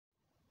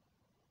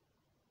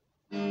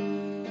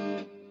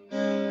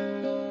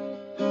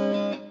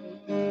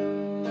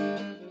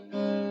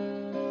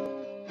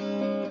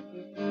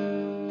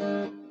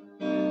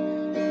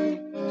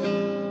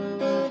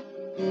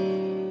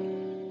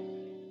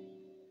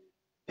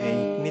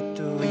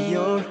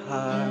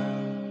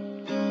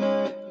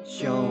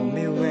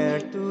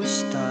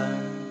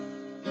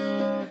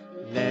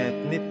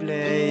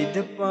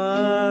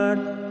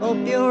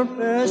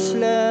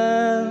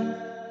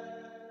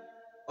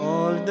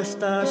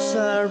stars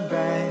are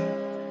bright.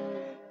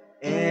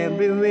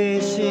 Every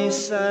wish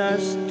is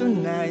ours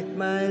tonight,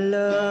 my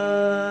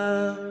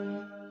love.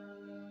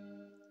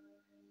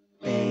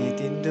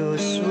 Pity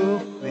those who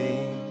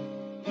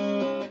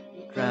fail,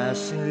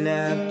 trusting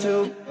love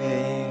to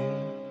pain,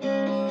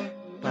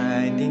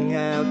 finding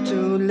out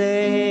too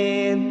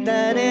late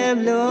that they've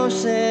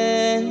lost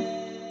it,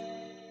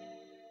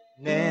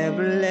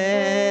 never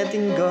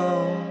letting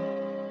go.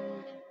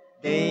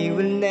 They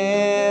will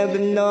never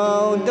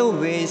know the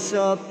ways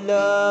of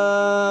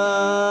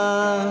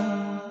love.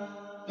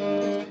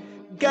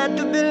 Got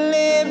to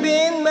believe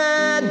in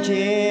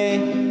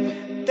magic.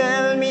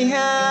 Tell me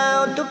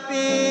how do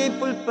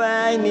people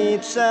find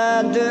each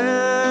other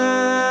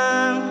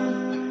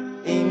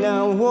in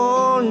a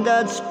world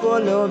that's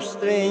full of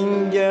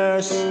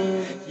strangers?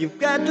 You've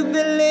got to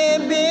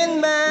believe in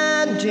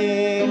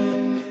magic,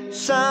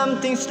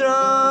 something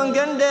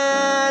stronger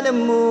than the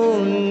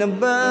moon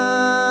above.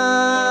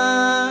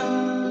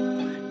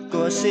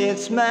 'Cause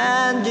it's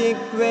magic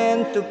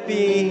when two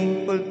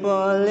people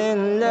fall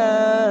in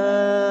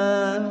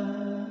love.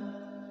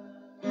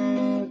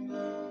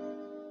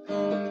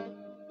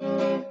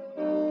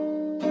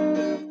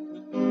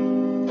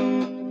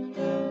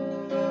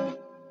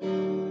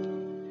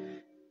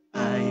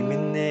 I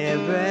may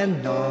never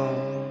know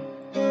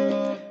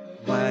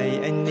why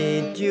I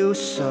need you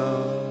so.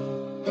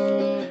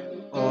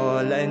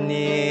 All I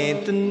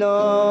need to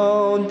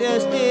know,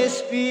 there's this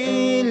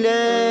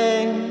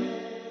feeling.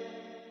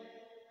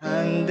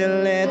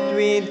 Handle it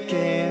with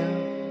care.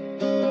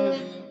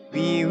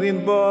 We were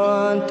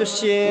born to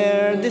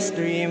share this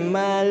dream,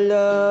 my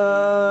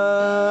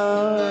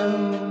love.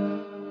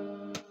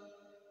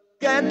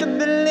 Got to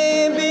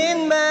believe in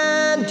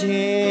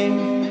magic.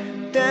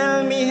 Tell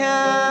me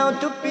how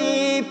do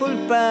people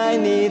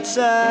find each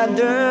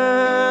other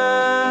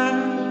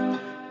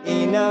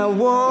in a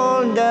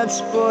world that's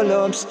full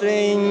of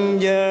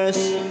strangers?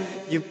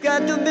 You've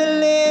got to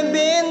believe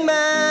in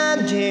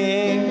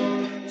magic,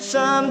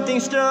 something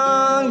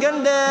stronger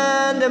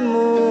than the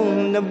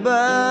moon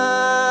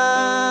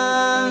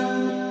above.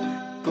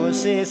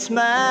 'Cause it's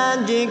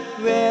magic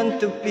when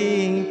two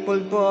people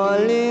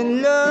fall in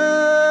love.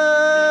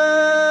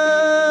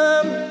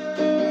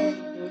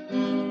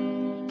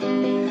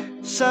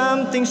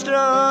 Something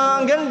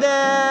stronger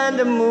than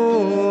the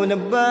moon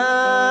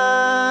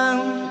above.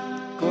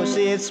 'Cause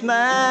it's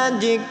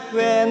magic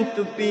when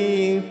two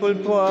people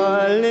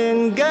fall in.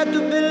 Got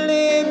to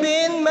believe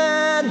in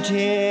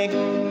magic.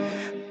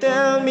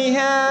 Tell me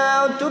how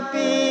do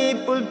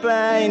people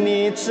find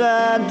each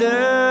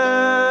other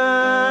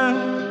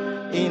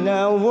in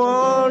a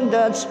world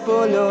that's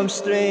full of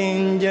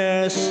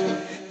strangers?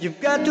 You've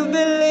got to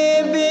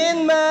believe in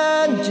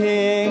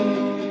magic,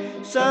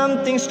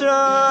 something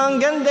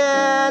stronger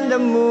than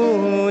the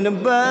moon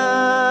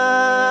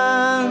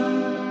above.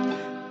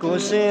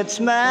 'Cause it's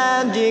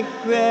magic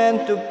when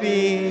two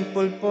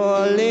people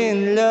fall in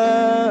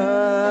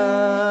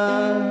love.